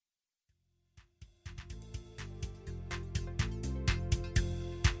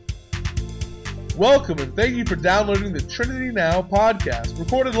Welcome and thank you for downloading the Trinity Now podcast,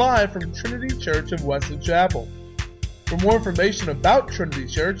 recorded live from Trinity Church of Wesley Chapel. For more information about Trinity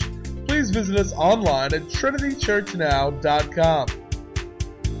Church, please visit us online at trinitychurchnow.com.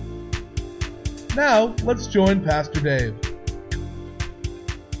 Now, let's join Pastor Dave.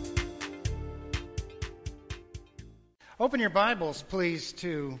 Open your Bibles, please,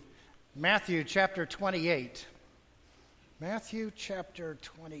 to Matthew chapter 28. Matthew chapter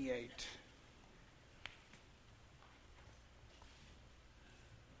 28.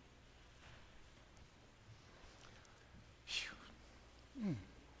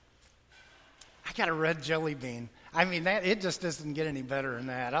 I got a red jelly bean. I mean, it just doesn't get any better than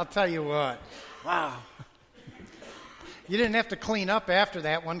that. I'll tell you what. Wow. You didn't have to clean up after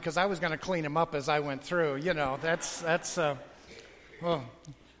that one because I was going to clean them up as I went through. You know, I'm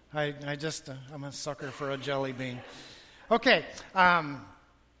a sucker for a jelly bean. Okay,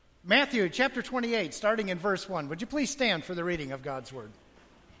 Matthew chapter 28, starting in verse 1. Would you please stand for the reading of God's Word?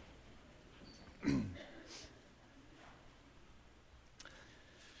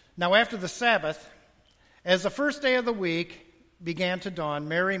 Now after the Sabbath, as the first day of the week began to dawn,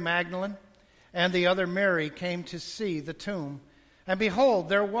 Mary Magdalene and the other Mary came to see the tomb. And behold,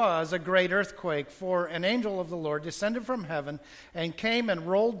 there was a great earthquake, for an angel of the Lord descended from heaven and came and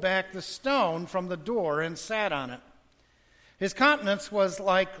rolled back the stone from the door and sat on it. His countenance was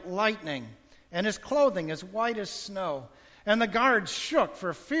like lightning, and his clothing as white as snow. And the guards shook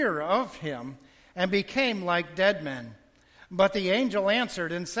for fear of him and became like dead men. But the angel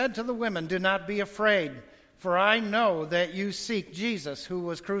answered and said to the women, "Do not be afraid, for I know that you seek Jesus who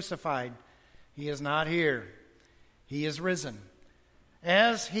was crucified. He is not here. He is risen.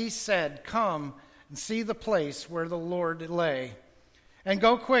 As he said, come and see the place where the Lord lay. And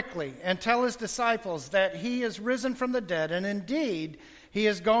go quickly and tell his disciples that he is risen from the dead, and indeed he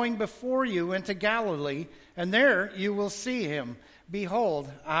is going before you into Galilee, and there you will see him. Behold,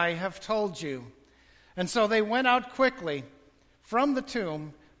 I have told you." And so they went out quickly from the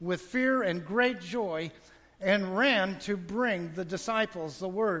tomb with fear and great joy, and ran to bring the disciples the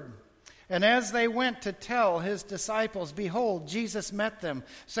word. And as they went to tell his disciples, behold, Jesus met them,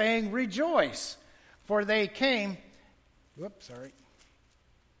 saying, "Rejoice!" For they came,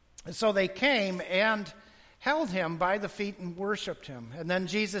 And so they came and held him by the feet and worshipped him. And then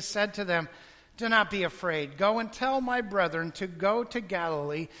Jesus said to them, "Do not be afraid. Go and tell my brethren to go to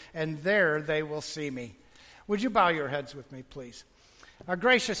Galilee, and there they will see me." Would you bow your heads with me, please? Our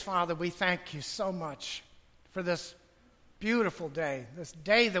gracious Father, we thank you so much for this beautiful day, this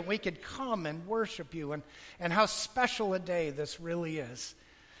day that we could come and worship you, and how special a day this really is.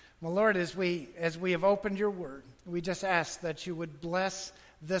 Well, Lord, as we have opened your word, we just ask that you would bless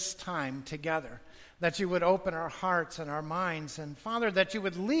this time together, that you would open our hearts and our minds, and Father, that you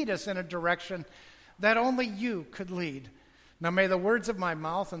would lead us in a direction that only you could lead. Now may the words of my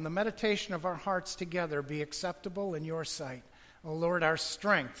mouth and the meditation of our hearts together be acceptable in your sight, O Lord, our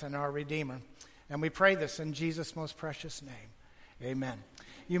strength and our Redeemer. And we pray this in Jesus' most precious name. Amen.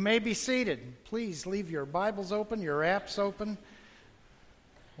 You may be seated. Please leave your Bibles open, your apps open.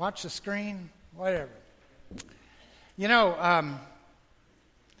 Watch the screen, whatever. You know,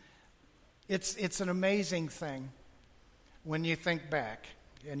 it's an amazing thing when you think back,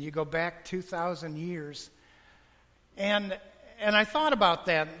 and you go back 2,000 years. And I thought about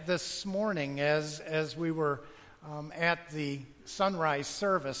that this morning as we were at the sunrise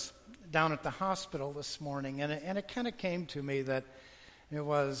service down at the hospital this morning, and it kind of came to me that it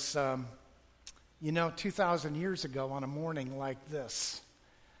was, 2,000 years ago on a morning like this,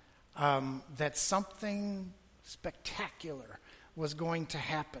 that something spectacular was going to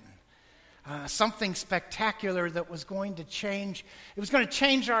happen. Something spectacular that was going to change. It was going to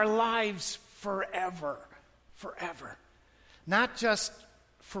change our lives forever. Not just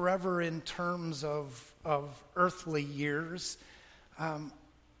forever in terms of earthly years,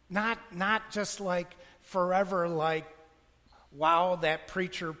 not just like forever, like, wow, that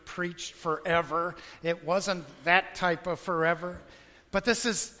preacher preached forever. It wasn't that type of forever. But this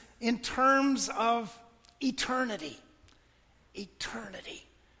is in terms of eternity. Eternity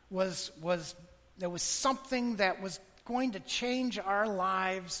there was something that was going to change our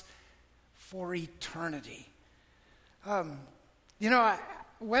lives for eternity.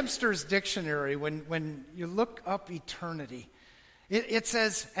 Webster's dictionary, when you look up eternity, it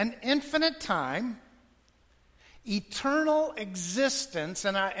says an infinite time, eternal existence,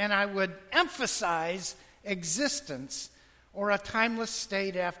 and I would emphasize existence, or a timeless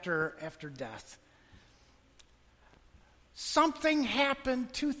state after death. Something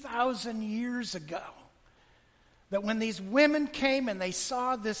happened 2,000 years ago that when these women came and they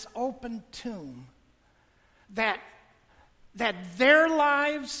saw this open tomb, that their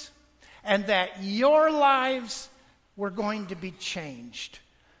lives and that your lives were going to be changed.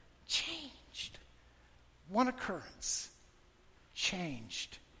 Changed. One occurrence.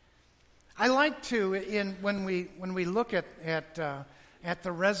 Changed. I like to, when we look at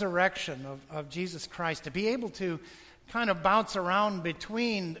the resurrection of Jesus Christ, to be able to kind of bounce around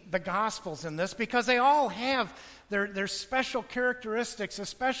between the Gospels in this, because they all have their special characteristics, the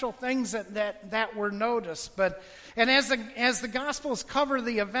special things that were noticed. And as the Gospels cover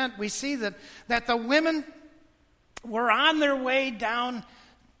the event, we see that the women were on their way down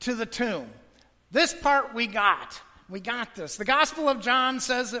to the tomb. This part we got. We got this. The Gospel of John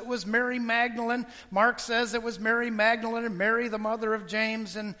says it was Mary Magdalene. Mark says it was Mary Magdalene and Mary, the mother of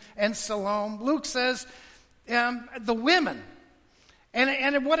James and Salome. Luke says the women.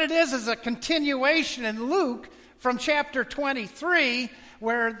 And what it is a continuation in Luke from chapter 23,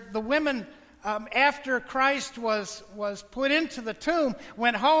 where the women, after Christ was put into the tomb,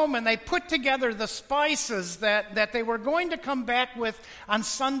 went home and they put together the spices that they were going to come back with on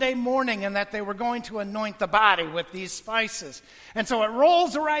Sunday morning, and that they were going to anoint the body with these spices. And so it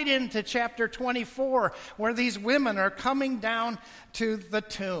rolls right into chapter 24, where these women are coming down to the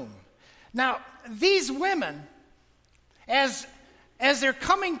tomb. Now, these women, as they're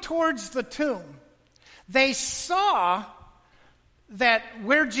coming towards the tomb, they saw that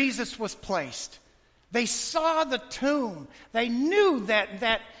where Jesus was placed. They saw the tomb. They knew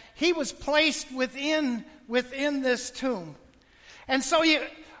that he was placed within this tomb. And so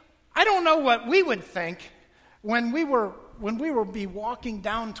I don't know what we would think when we were be walking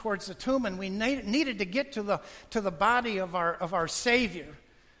down towards the tomb and we needed to get to the body of our Savior.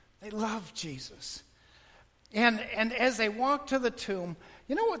 They loved Jesus. And as they walked to the tomb,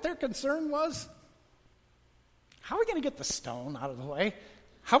 you know what their concern was? How are we going to get the stone out of the way?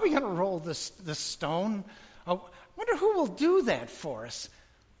 How are we going to roll this stone? I wonder who will do that for us.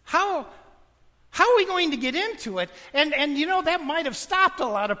 How are we going to get into it? And you know, that might have stopped a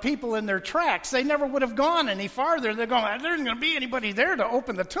lot of people in their tracks. They never would have gone any farther. They're going, there isn't going to be anybody there to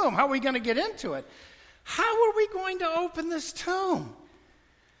open the tomb. How are we going to get into it? How are we going to open this tomb?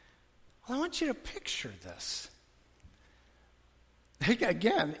 Well, I want you to picture this.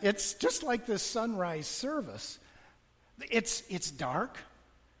 Again, it's just like this sunrise service. It's dark.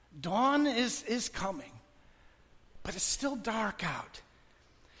 Dawn is coming. But it's still dark out.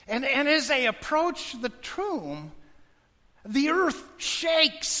 And as they approach the tomb, the earth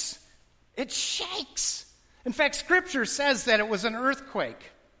shakes. It shakes. In fact, Scripture says that it was an earthquake.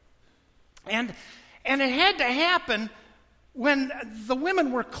 And it had to happen when the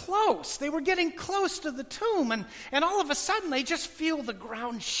women were close. They were getting close to the tomb, and all of a sudden they just feel the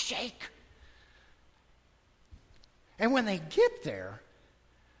ground shake. And when they get there,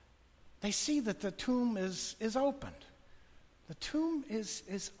 they see that the tomb is opened. The tomb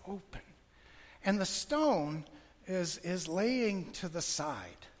is open. And the stone is laying to the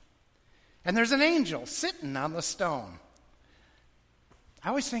side. And there's an angel sitting on the stone. I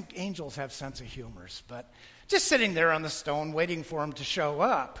always think angels have sense of humors, but just sitting there on the stone waiting for him to show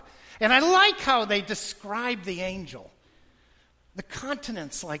up. And I like how they describe the angel. The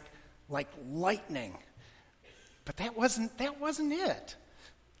countenance like lightning. But that wasn't it.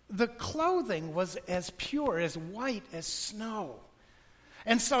 The clothing was as pure, as white as snow.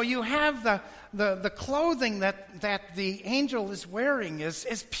 And so you have the clothing that the angel is wearing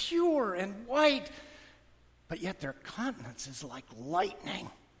is pure and white, but yet their countenance is like lightning.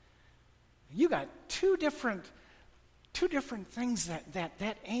 You got two different things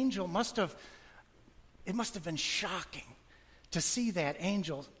that angel must have been shocking to see that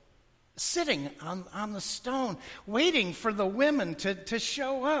angel sitting on the stone, waiting for the women to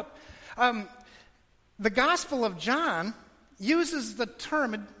show up. The Gospel of John uses the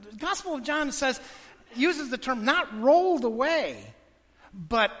term, the Gospel of John uses the term not rolled away,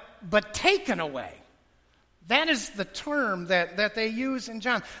 but taken away. That is the term that they use in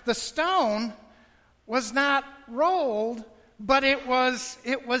John. The stone was not rolled, but it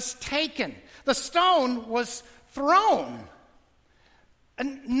was taken. The stone was thrown.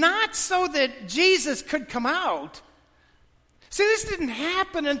 And not so that Jesus could come out. See, this didn't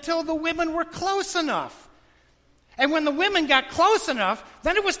happen until the women were close enough. And when the women got close enough,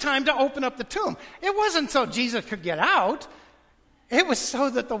 then it was time to open up the tomb. It wasn't so Jesus could get out. It was so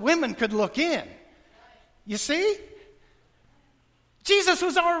that the women could look in. You see? Jesus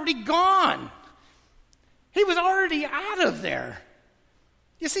was already gone. He was already out of there.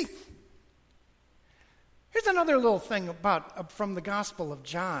 You see, here's another little thing from the Gospel of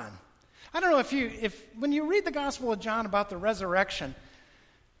John. I don't know if when you read the Gospel of John about the resurrection,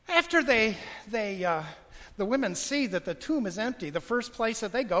 after the women see that the tomb is empty, the first place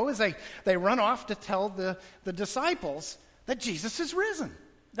that they go is they run off to tell the disciples that Jesus is risen.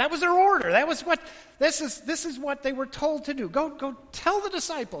 That was their order. That was this is what they were told to do. Go tell the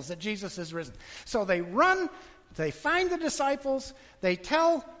disciples that Jesus is risen. So they run, they find the disciples, they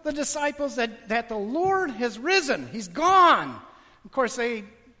tell the disciples that the Lord has risen. He's gone. Of course, they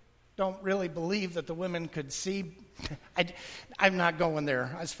don't really believe that the women could see. I'm not going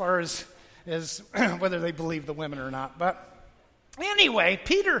there as far as whether they believe the women or not. But anyway,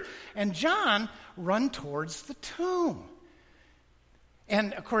 Peter and John run towards the tomb.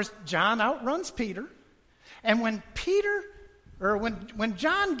 And of course, John outruns Peter. And when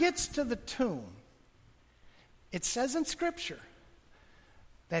John gets to the tomb, it says in Scripture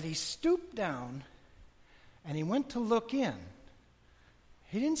that he stooped down and he went to look in.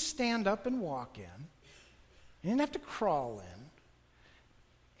 He didn't stand up and walk in. He didn't have to crawl in.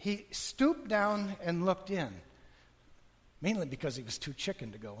 He stooped down and looked in, mainly because he was too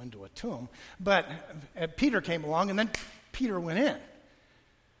chicken to go into a tomb. But Peter came along, and then Peter went in.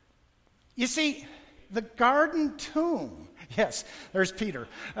 You see, the garden tomb, yes, there's Peter.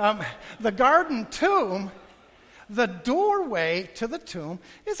 The garden tomb, the doorway to the tomb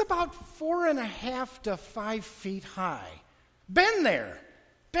is about 4.5 to 5 feet high. Been there.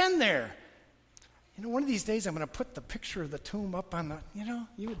 You know, one of these days I'm going to put the picture of the tomb up on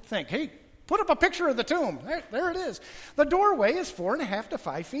you would think, hey, put up a picture of the tomb. There it is. The doorway is 4.5 to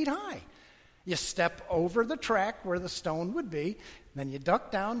 5 feet high. You step over the track where the stone would be, then you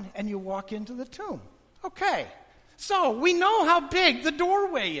duck down and you walk into the tomb. Okay, so we know how big the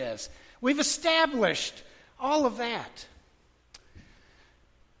doorway is. We've established all of that.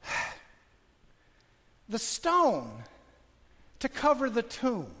 The stone to cover the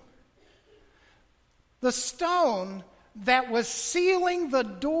tomb. The stone that was sealing the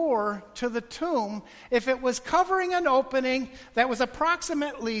door to the tomb, if it was covering an opening that was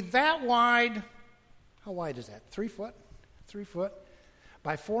approximately that wide, how wide is that? 3 foot? 3 foot?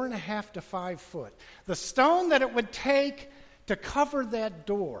 By 4.5 to 5 foot. The stone that it would take to cover that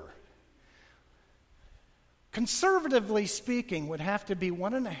door, conservatively speaking, would have to be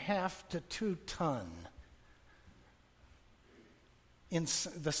 1.5 to 2 tons in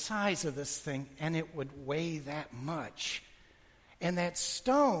the size of this thing, and it would weigh that much. And that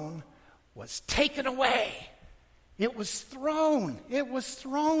stone was taken away. It was thrown. It was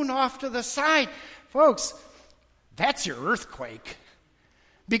thrown off to the side. Folks, that's your earthquake.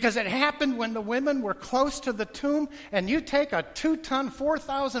 Because it happened when the women were close to the tomb, and you take a 2-ton,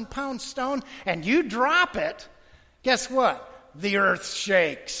 4,000-pound stone, and you drop it, guess what? The earth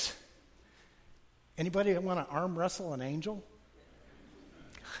shakes. Anybody want to arm wrestle an angel?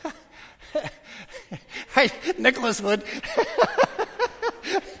 Nicholas would.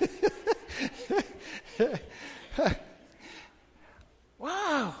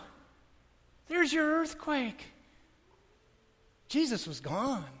 Wow. There's your earthquake. Jesus was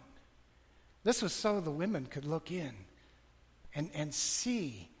gone. This was so the women could look in and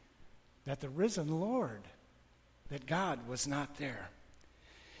see that the risen Lord, that God was not there.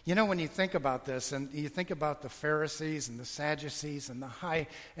 You know, when you think about this, and you think about the Pharisees and the Sadducees and the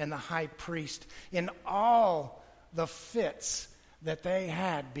high priest, in all the fits that they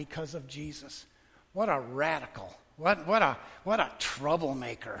had because of Jesus, what a radical, what a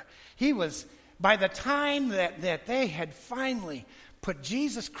troublemaker. He was, by the time that they had finally put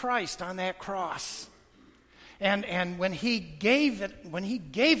Jesus Christ on that cross, and when he gave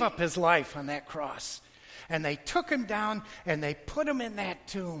up his life on that cross, and they took him down and they put him in that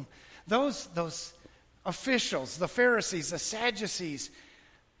tomb, those officials, the Pharisees, the Sadducees,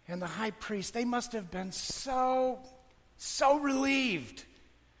 and the high priest, they must have been so relieved.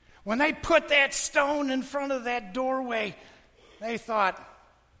 When they put that stone in front of that doorway, they thought,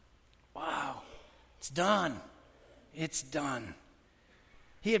 wow, it's done. It's done.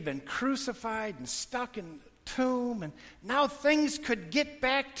 He had been crucified and stuck in the tomb, and now things could get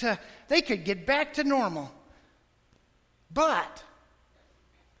back to normal. But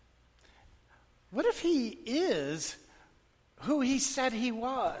what if he is who he said he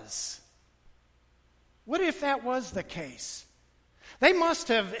was? What if that was the case? They must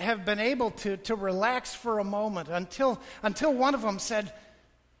have been able to relax for a moment until one of them said,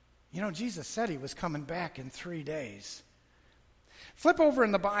 you know, Jesus said he was coming back in 3 days. Flip over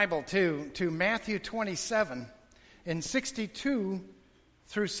in the Bible to Matthew 27 in 62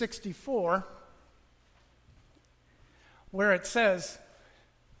 through 64. Where it says,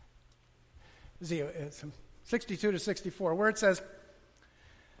 62 to 64, where it says,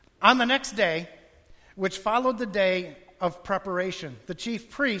 On the next day, which followed the day of preparation, the chief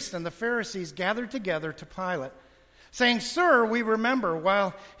priests and the Pharisees gathered together to Pilate, saying, "Sir, we remember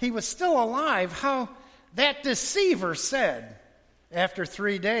while he was still alive how that deceiver said, 'After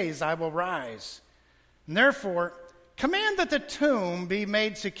 3 days I will rise.' And therefore, command that the tomb be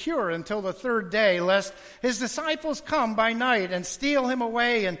made secure until the 3rd day, lest his disciples come by night and steal him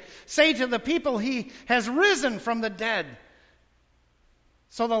away and say to the people, 'He has risen from the dead.'"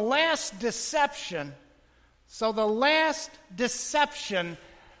 So the last deception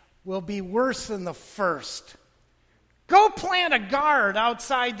will be worse than the first. Go plant a guard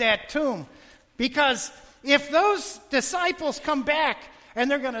outside that tomb, because if those disciples come back and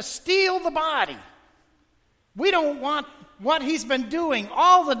they're going to steal the body, we don't want what he's been doing,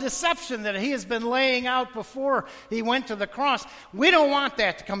 all the deception that he has been laying out before he went to the cross. We don't want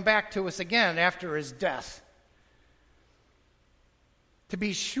that to come back to us again after his death. To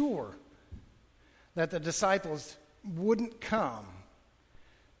be sure that the disciples wouldn't come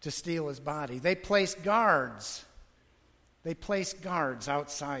to steal his body, they placed guards. They placed guards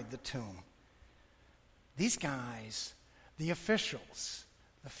outside the tomb. These guys, the officials,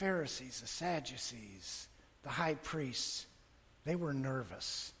 the Pharisees, the Sadducees, the high priests, they were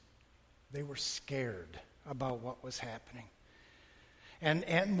nervous. They were scared about what was happening.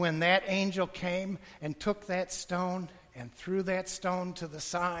 And when that angel came and took that stone and threw that stone to the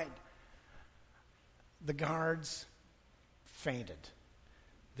side, the guards fainted.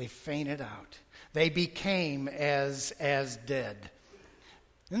 They fainted out. They became as dead.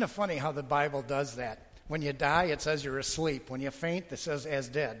 Isn't it funny how the Bible does that? When you die, it says you're asleep. When you faint, it says as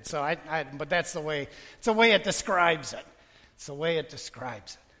dead. So but that's the way. It's the way it describes it. It's the way it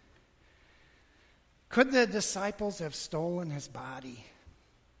describes it. Could the disciples have stolen his body?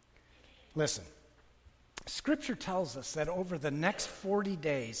 Listen, Scripture tells us that over the next 40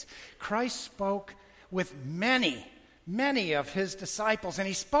 days, Christ spoke with many of his disciples, and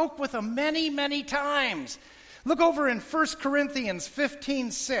he spoke with them many, many times. Look over in 1 Corinthians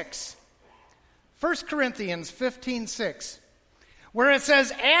 15:6. 1 Corinthians 15:6, where it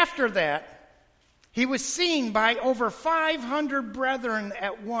says, "After that, he was seen by over 500 brethren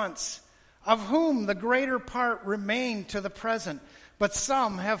at once, of whom the greater part remain to the present, but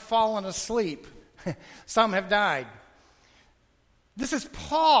some have fallen asleep." Some have died. This is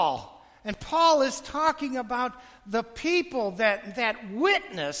Paul, and Paul is talking about the people that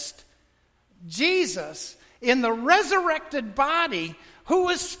witnessed Jesus in the resurrected body, who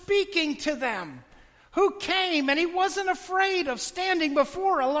was speaking to them, who came, and he wasn't afraid of standing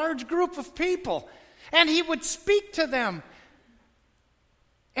before a large group of people, and he would speak to them.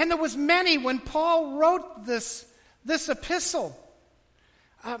 And there was many, when Paul wrote this epistle,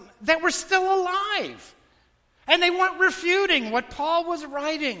 that were still alive. And they weren't refuting what Paul was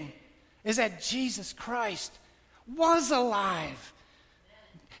writing, is that Jesus Christ was alive.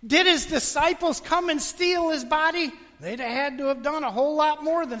 Did his disciples come and steal his body? They'd have had to have done a whole lot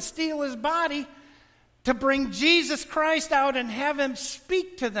more than steal his body to bring Jesus Christ out and have him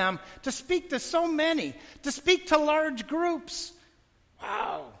speak to them, to speak to so many, to speak to large groups.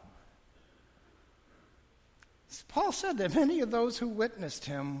 Wow. Paul said that many of those who witnessed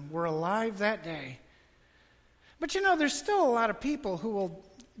him were alive that day. But there's still a lot of people who will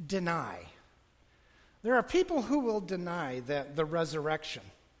deny. There are people who will deny that the resurrection.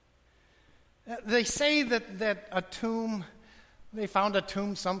 They say that a tomb, they found a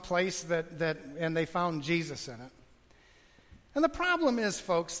tomb someplace and they found Jesus in it. And the problem is,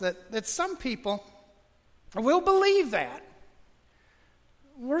 folks, that some people will believe that.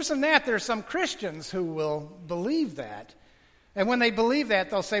 Worse than that, there are some Christians who will believe that. And when they believe that,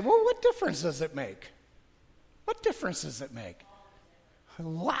 they'll say, well, what difference does it make? What difference does it make?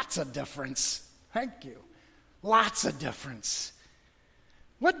 Lots of difference. Thank you. Lots of difference.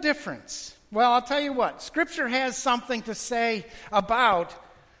 What difference? Well, I'll tell you what. Scripture has something to say about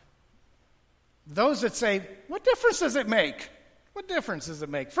those that say, what difference does it make? What difference does it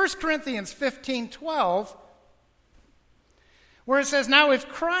make? 1 Corinthians 15:12, where it says, now if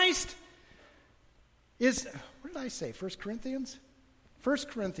Christ is, what did I say, 1 Corinthians? 1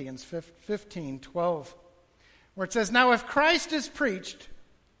 Corinthians 15:12, where it says, now if Christ is preached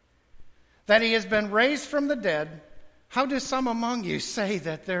that he has been raised from the dead, how do some among you say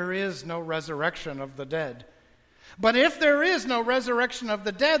that there is no resurrection of the dead? But if there is no resurrection of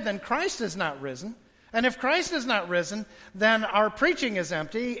the dead, then Christ is not risen. And if Christ is not risen, then our preaching is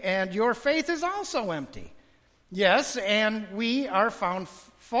empty, and your faith is also empty. Yes, and we are found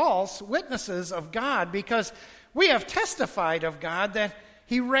false witnesses of God, because we have testified of God that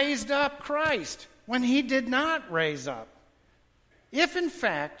he raised up Christ when he did not raise up if in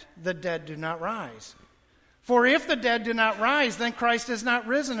fact the dead do not rise. For if the dead do not rise, then Christ is not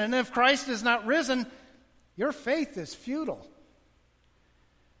risen. And if Christ is not risen, your faith is futile.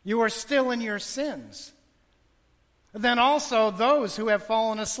 You are still in your sins. Then also those who have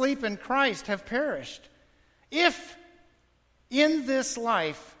fallen asleep in Christ have perished. If in this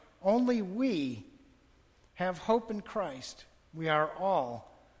life only we have hope in Christ, we are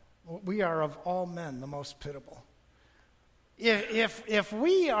of all men the most pitiable. If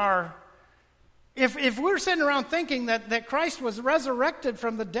we're sitting around thinking that Christ was resurrected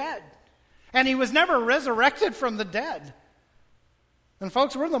from the dead, and he was never resurrected from the dead, then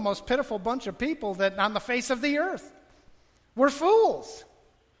folks, we're the most pitiful bunch of people that on the face of the earth. We're fools.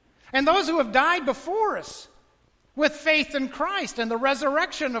 And those who have died before us with faith in Christ and the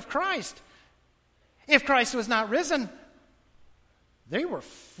resurrection of Christ, if Christ was not risen, they were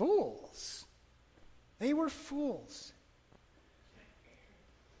fools. They were fools.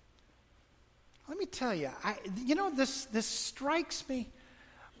 Let me tell you, this strikes me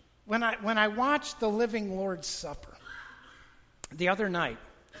when I watched the Living Lord's Supper the other night.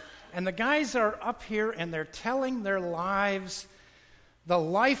 And the guys are up here and they're telling their lives, the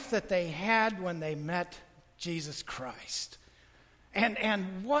life that they had when they met Jesus Christ.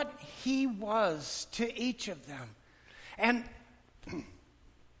 And what he was to each of them. And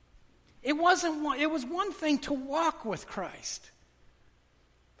it was one thing to walk with Christ.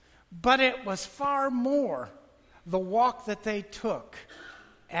 But it was far more the walk that they took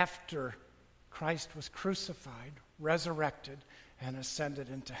after Christ was crucified, resurrected, and ascended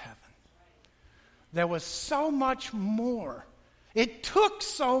into heaven. There was so much more. It took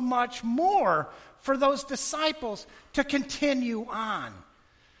so much more for those disciples to continue on.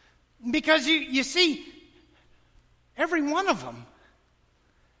 Because you see, every one of them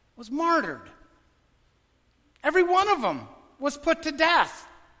was martyred. Every one of them was put to death,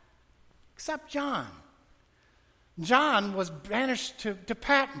 except John. John was banished to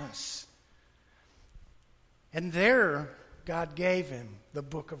Patmos. And there, God gave him the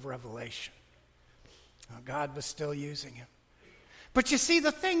book of Revelation. Now, God was still using him. But you see,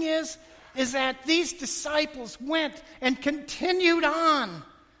 the thing is that these disciples went and continued on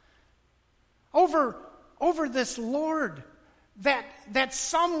over this Lord that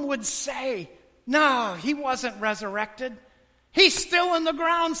some would say, no, he wasn't resurrected. He's still in the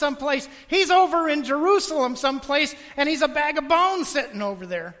ground someplace. He's over in Jerusalem someplace, and he's a bag of bones sitting over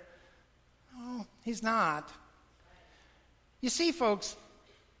there. Oh, he's not. You see, folks,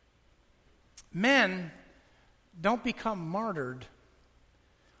 men don't become martyred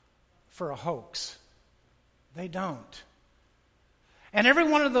for a hoax. They don't. And every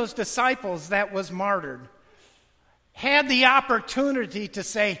one of those disciples that was martyred had the opportunity to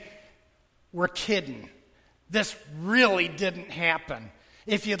say, we're kidding. This really didn't happen.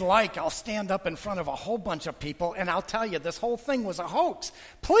 If you'd like, I'll stand up in front of a whole bunch of people and I'll tell you this whole thing was a hoax.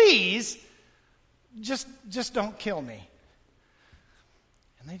 Please, just don't kill me.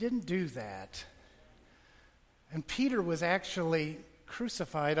 And they didn't do that. And Peter was actually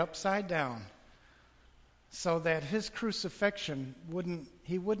crucified upside down so that his crucifixion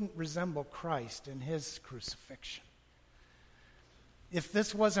wouldn't resemble Christ in his crucifixion. If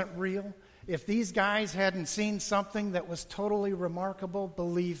this wasn't real, if these guys hadn't seen something that was totally remarkable,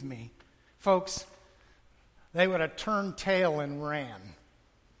 believe me, folks, they would have turned tail and ran.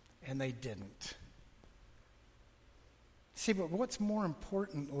 And they didn't. See, but what's more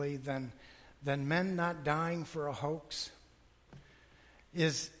importantly than men not dying for a hoax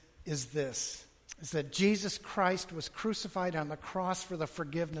is that Jesus Christ was crucified on the cross for the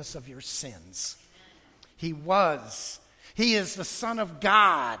forgiveness of your sins. He is the Son of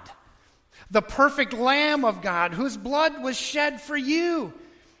God, the perfect Lamb of God, whose blood was shed for you.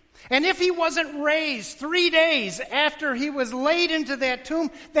 And if he wasn't raised 3 days after he was laid into that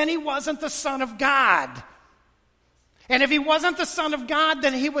tomb, then he wasn't the Son of God. And if he wasn't the Son of God,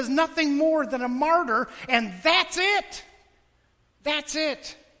 then he was nothing more than a martyr, and that's it. That's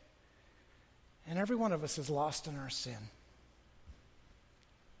it. And every one of us is lost in our sin.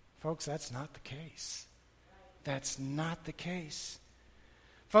 Folks, that's not the case. That's not the case.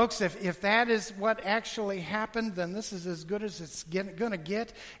 Folks, if that is what actually happened, then this is as good as it's going to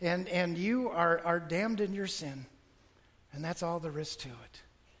get, and you are damned in your sin. And that's all there is to it.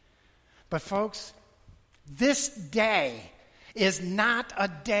 But folks, this day is not a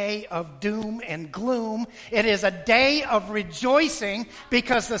day of doom and gloom. It is a day of rejoicing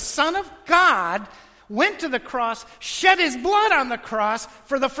because the Son of God went to the cross, shed his blood on the cross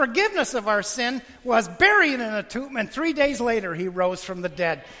for the forgiveness of our sin, was buried in a tomb, and 3 days later he rose from the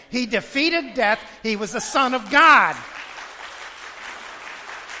dead. He defeated death. He was the Son of God.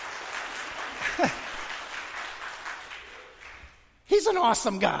 He's an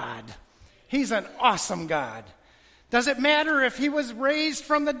awesome God. He's an awesome God. Does it matter if he was raised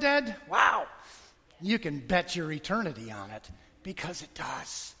from the dead? Wow. You can bet your eternity on it, because it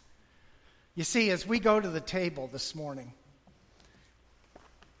does. You see, as we go to the table this morning,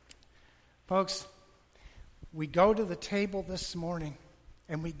 folks, we go to the table this morning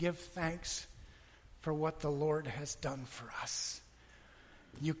and we give thanks for what the Lord has done for us.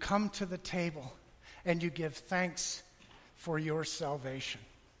 You come to the table and you give thanks for your salvation,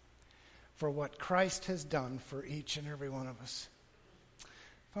 for what Christ has done for each and every one of us.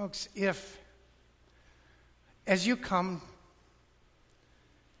 Folks, as you come,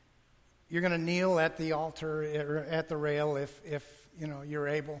 you're going to kneel at the altar or at the rail if you're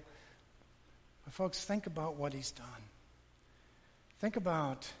able. But folks, think about what he's done. Think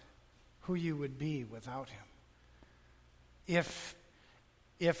about who you would be without him. If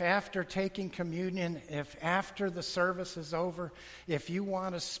after taking communion, if after the service is over, if you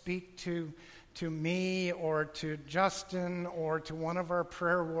want to speak to me or to Justin or to one of our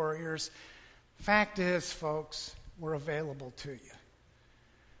prayer warriors, fact is, folks, we're available to you.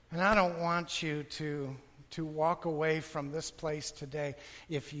 And I don't want you to walk away from this place today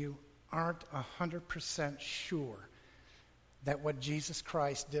if you aren't 100% sure that what Jesus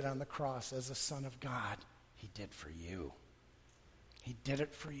Christ did on the cross as the Son of God, he did for you. He did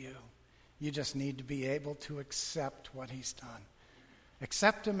it for you. You just need to be able to accept what he's done.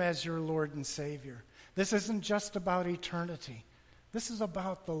 Accept him as your Lord and Savior. This isn't just about eternity. This is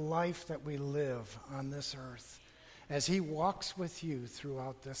about the life that we live on this earth as he walks with you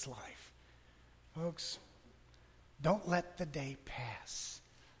throughout this life. Folks, don't let the day pass.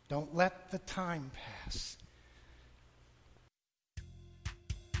 Don't let the time pass.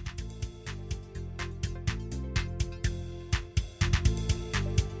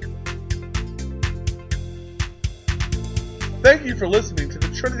 Thank you for listening to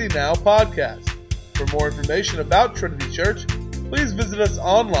the Trinity Now podcast. For more information about Trinity Church, please visit us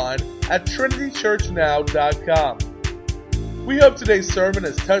online at trinitychurchnow.com. We hope today's sermon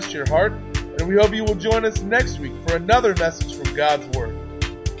has touched your heart, and we hope you will join us next week for another message from God's Word.